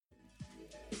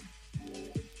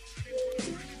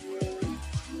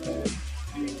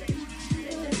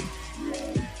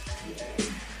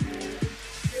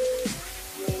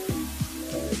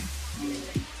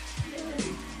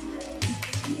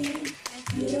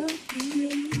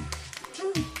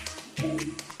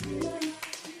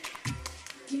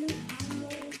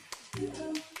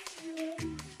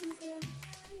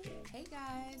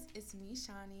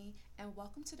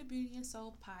welcome to the Beauty and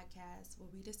Soul podcast where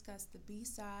we discuss the B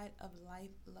side of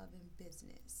life, love, and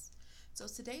business. So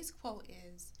today's quote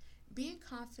is being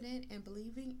confident and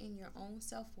believing in your own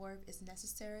self worth is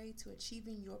necessary to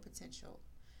achieving your potential.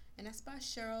 And that's by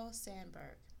Sheryl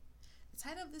Sandberg. The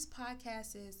title of this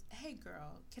podcast is Hey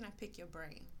Girl, Can I Pick Your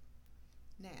Brain?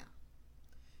 Now,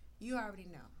 you already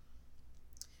know.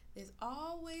 There's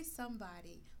always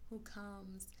somebody who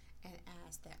comes and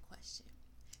asks that question.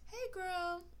 Hey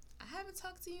girl, I haven't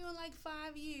talked to you in like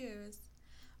 5 years,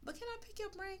 but can I pick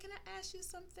your brain? Can I ask you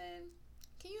something?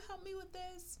 Can you help me with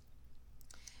this?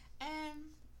 And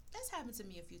that's happened to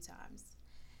me a few times.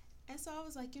 And so I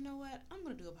was like, you know what? I'm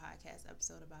going to do a podcast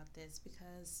episode about this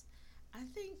because I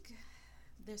think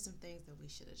there's some things that we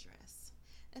should address,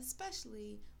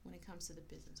 especially when it comes to the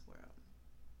business world.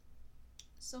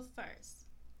 So first,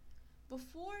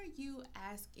 before you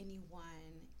ask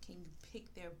anyone, can you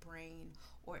pick their brain,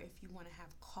 or if you want to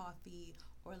have coffee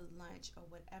or lunch or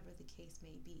whatever the case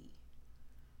may be,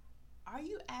 are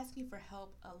you asking for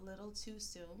help a little too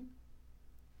soon?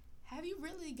 Have you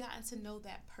really gotten to know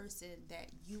that person that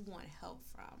you want help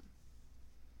from?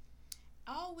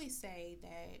 I always say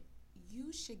that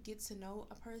you should get to know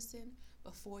a person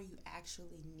before you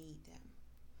actually need them.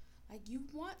 Like, you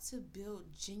want to build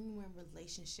genuine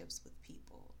relationships with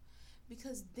people,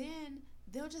 because then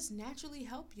they'll just naturally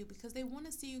help you because they want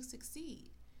to see you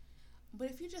succeed. But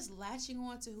if you're just latching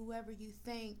on to whoever you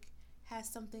think has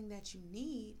something that you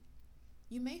need,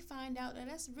 you may find out that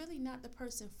that's really not the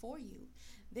person for you.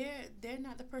 They're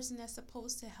not the person that's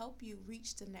supposed to help you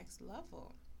reach the next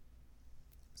level.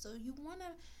 So you want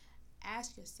to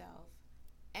ask yourself,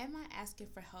 am I asking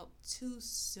for help too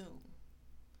soon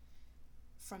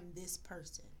from this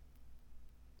person?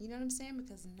 You know what I'm saying?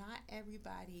 Because not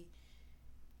everybody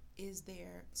is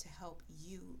there to help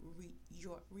you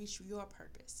reach your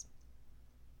purpose.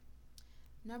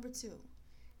 Number 2,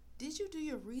 did you do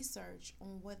your research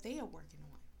on what they are working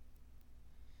on?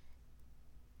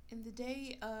 In the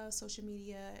day of social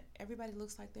media, everybody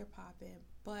looks like they're popping,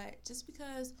 but just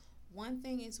because one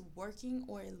thing is working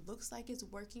or it looks like it's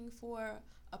working for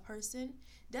a person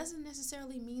doesn't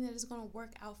necessarily mean that it's going to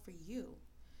work out for you.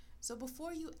 So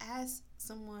before you ask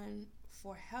someone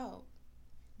for help,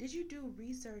 did you do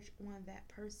research on that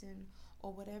person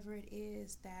or whatever it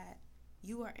is that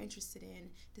you are interested in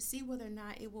to see whether or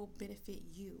not it will benefit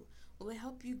you? Will it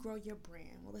help you grow your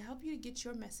brand? Will it help you to get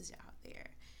your message out there?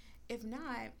 If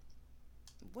not,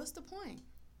 what's the point?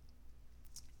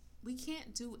 We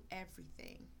can't do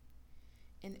everything,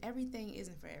 and everything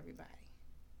isn't for everybody.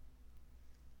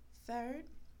 Third,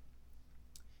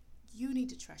 you need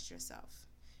to trust yourself.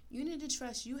 You need to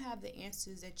trust you have the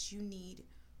answers that you need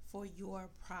for your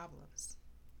problems.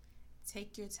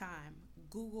 Take your time.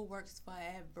 Google works for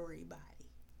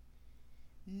everybody.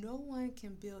 No one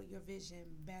can build your vision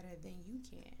better than you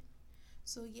can.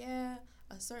 So yeah,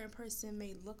 a certain person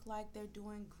may look like they're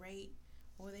doing great,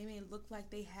 or they may look like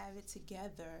they have it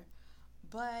together,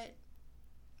 but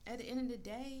at the end of the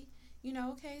day,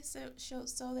 okay,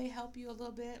 so they help you a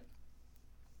little bit,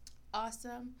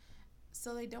 awesome.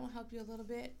 So they don't help you a little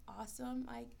bit, awesome.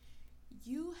 Like,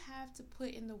 you have to put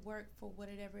in the work for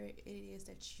whatever it is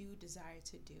that you desire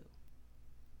to do.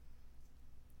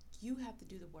 You have to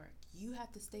do the work. You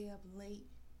have to stay up late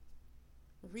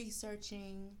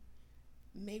researching,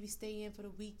 maybe stay in for the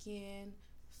weekend,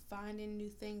 finding new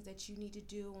things that you need to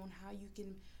do on how you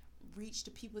can reach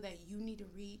the people that you need to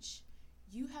reach.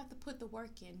 You have to put the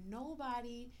work in.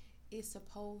 Nobody is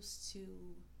supposed to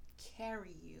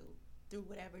carry you through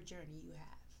whatever journey you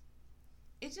have.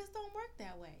 It just don't work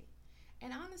that way.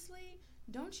 And honestly,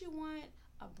 don't you want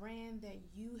a brand that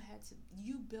you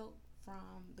built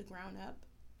from the ground up?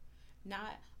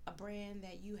 Not a brand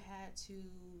that you had to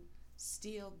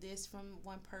steal this from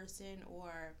one person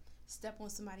or step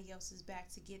on somebody else's back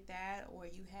to get that, or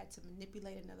you had to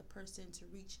manipulate another person to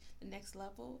reach the next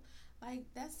level. Like,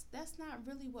 that's not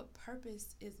really what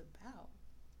purpose is about.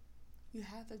 You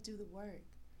have to do the work.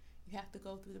 You have to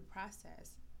go through the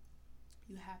process.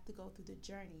 You have to go through the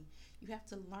journey. You have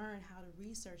to learn how to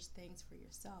research things for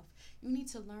yourself. You need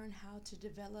to learn how to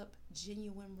develop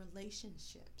genuine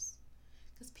relationships.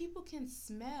 Because people can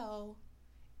smell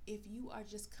if you are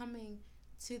just coming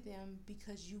to them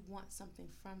because you want something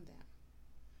from them.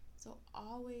 So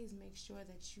always make sure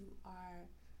that you are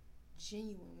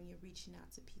genuine when you're reaching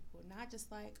out to people. Not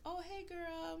just like, oh, hey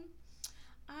girl,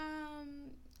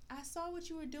 I saw what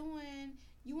you were doing.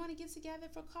 You want to get together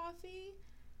for coffee?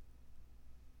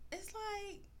 It's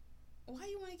like, why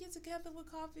you want to get together with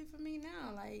coffee for me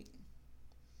now? Like,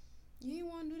 you didn't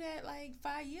want to do that like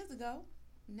 5 years ago.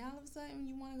 Now all of a sudden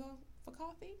you want to go for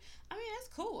coffee, I mean, that's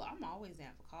cool. I'm always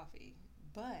down for coffee.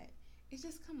 But it's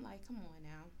just come on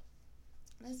now.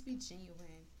 Let's be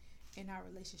genuine in our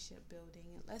relationship building.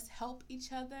 And let's help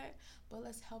each other, but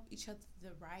let's help each other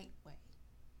the right way.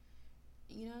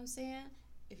 You know what I'm saying?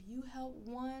 If you help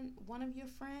one of your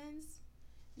friend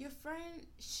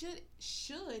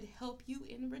should help you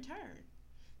in return.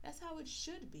 That's how it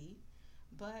should be.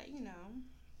 But,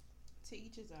 to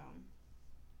each his own.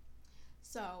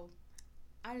 So,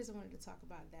 I just wanted to talk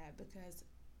about that because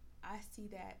I see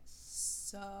that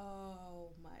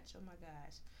so much. Oh my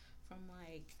gosh. From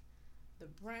like the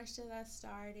brunch that I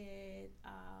started,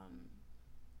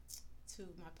 to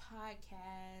my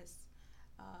podcast,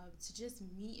 to just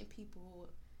meeting people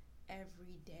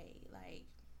every day. Like,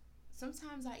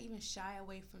 sometimes I even shy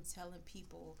away from telling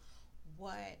people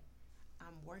what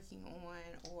I'm working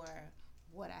on or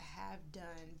what I have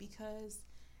done because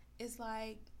it's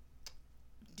like,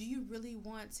 do you really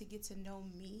want to get to know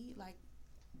me, like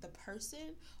the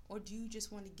person, or do you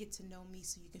just want to get to know me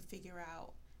so you can figure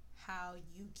out how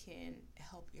you can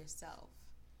help yourself?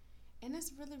 And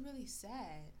it's really, really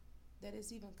sad that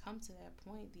it's even come to that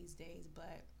point these days,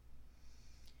 but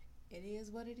it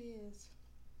is what it is.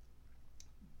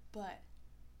 But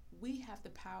we have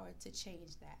the power to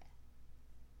change that.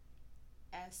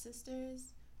 As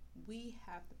sisters, we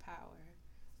have the power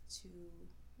to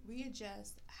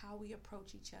readjust how we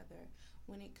approach each other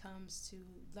when it comes to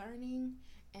learning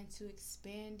and to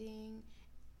expanding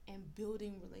and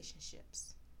building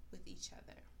relationships with each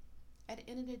other. At the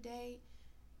end of the day,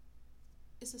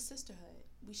 it's a sisterhood.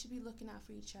 We should be looking out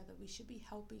for each other. We should be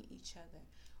helping each other.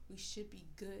 We should be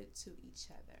good to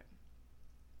each other.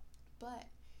 But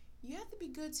you have to be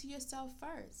good to yourself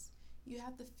first. You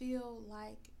have to feel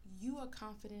like you are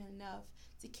confident enough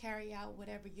to carry out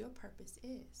whatever your purpose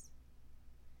is.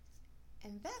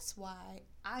 And that's why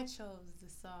I chose the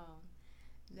song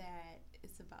that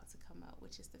is about to come out,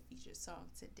 which is the featured song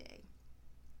today.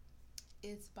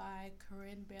 It's by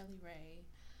Corinne Bailey Rae.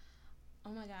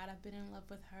 Oh my God, I've been in love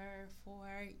with her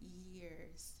for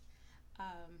years.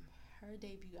 Her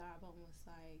debut album was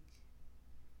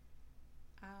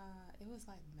it was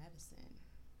like medicine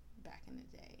back in the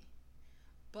day.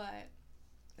 But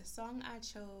the song I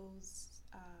chose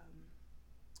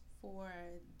for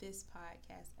this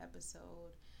podcast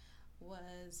episode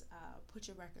was Put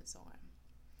Your Records On,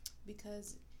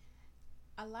 because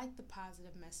I like the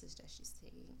positive message that she's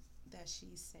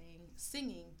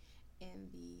singing in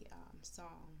the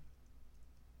song.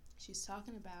 She's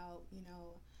talking about,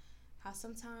 how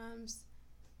sometimes,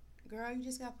 girl, you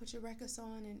just gotta put your records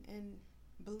on and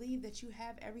believe that you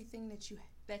have everything that you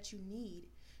need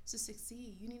to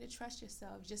succeed. You need to trust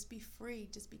yourself. Just be free.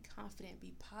 Just be confident.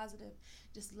 Be positive.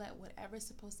 Just let whatever's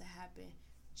supposed to happen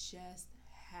just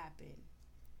happen.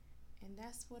 And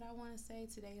that's what I want to say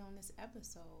today on this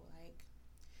episode. Like,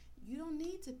 you don't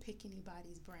need to pick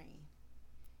anybody's brain.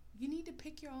 You need to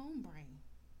pick your own brain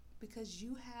because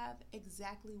you have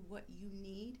exactly what you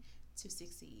need to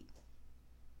succeed.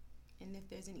 And if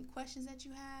there's any questions that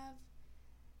you have,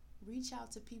 reach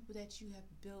out to people that you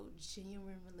have built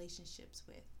genuine relationships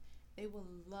with. They will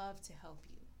love to help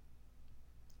you.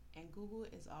 And Google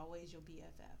is always your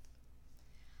BFF.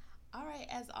 All right,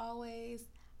 as always,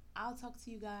 I'll talk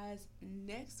to you guys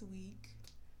next week.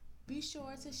 Be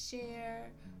sure to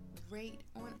share, rate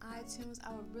on iTunes.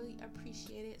 I would really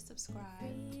appreciate it. Subscribe,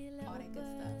 all that good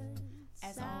stuff.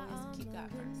 As always, keep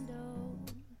God first.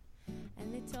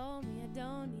 And they told me I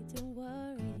don't need to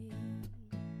worry.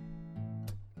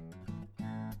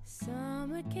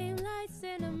 Summer came like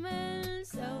cinnamon,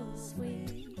 so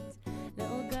sweet.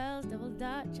 Little girls double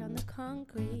dutch on the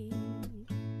concrete.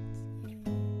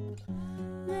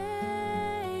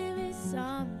 Maybe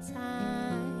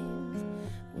sometimes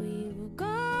we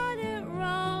got it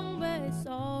wrong, but it's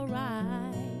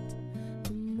alright.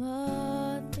 The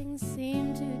more things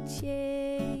seem to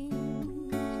change,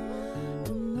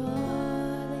 the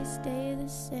more they stay the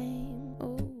same.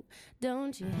 Oh,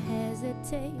 don't you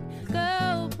hesitate.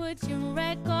 Go put your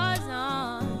records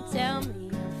on. Tell me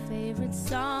your favorite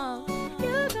song.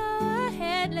 You go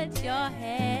ahead, let your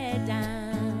head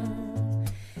down.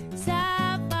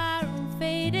 Sapphire and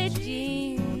faded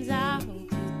jeans. I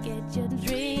hope you get your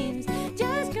dreams.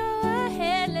 Just go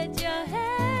ahead, let your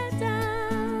head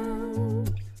down.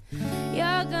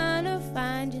 You're gonna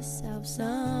find yourself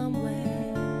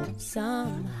somewhere,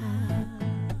 somehow.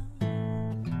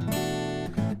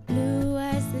 Blue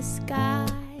as the sky,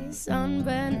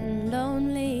 sunburned and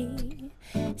lonely,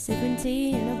 sipping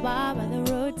tea in a bar by the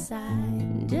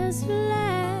roadside. Just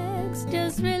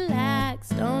relax,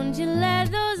 don't you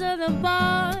let those other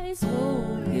boys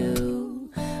fool you.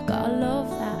 Got love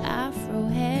that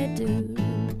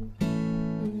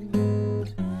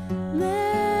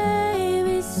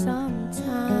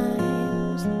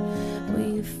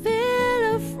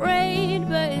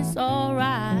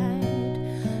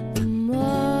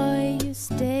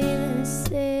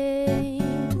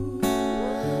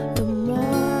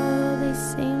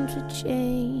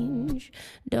change.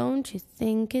 Don't you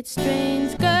think it's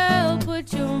strange? Girl,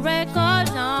 put your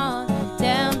records on.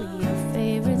 Tell me your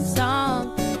favorite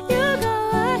song. You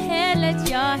go ahead, let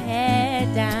your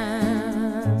head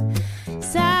down.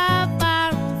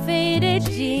 Sapphire and faded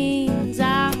jeans.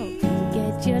 I hope you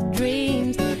get your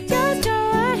dreams. Just go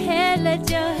ahead, let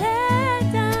your head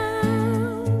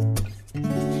down.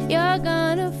 You're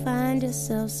gonna find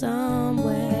yourself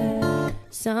somewhere,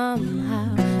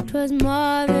 somehow. 'Twas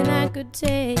more than I could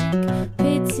take.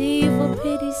 Pity for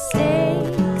pity's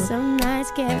sake. Some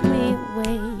nights kept me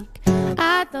awake.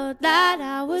 I thought that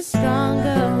I was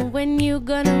stronger. When you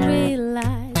gonna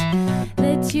realize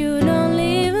that you don't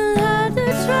even have to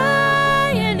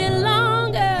try any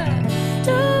longer?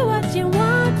 Do what you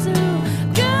want to.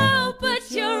 Go put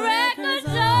your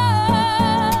records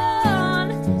on.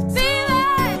 Baby,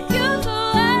 you go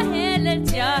ahead, let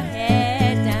your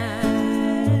head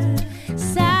down.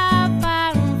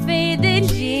 Sapphire and faded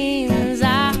jeans. I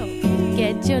hope you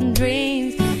get your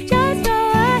dreams. Just go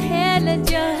ahead, let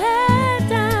your head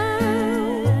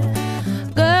down.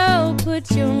 Girl, put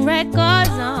your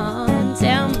records on.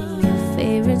 Tell me your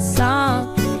favorite song.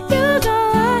 You go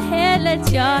ahead, let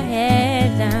your head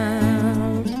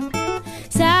down.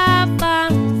 Sapphire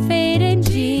and faded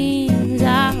jeans.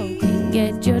 I hope you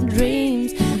get your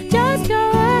dreams. Just go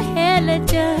ahead, let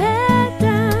your head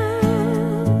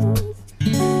down.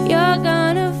 You're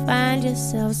gonna find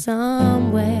yourself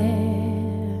somewhere,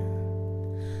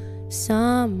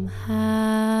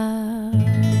 somehow.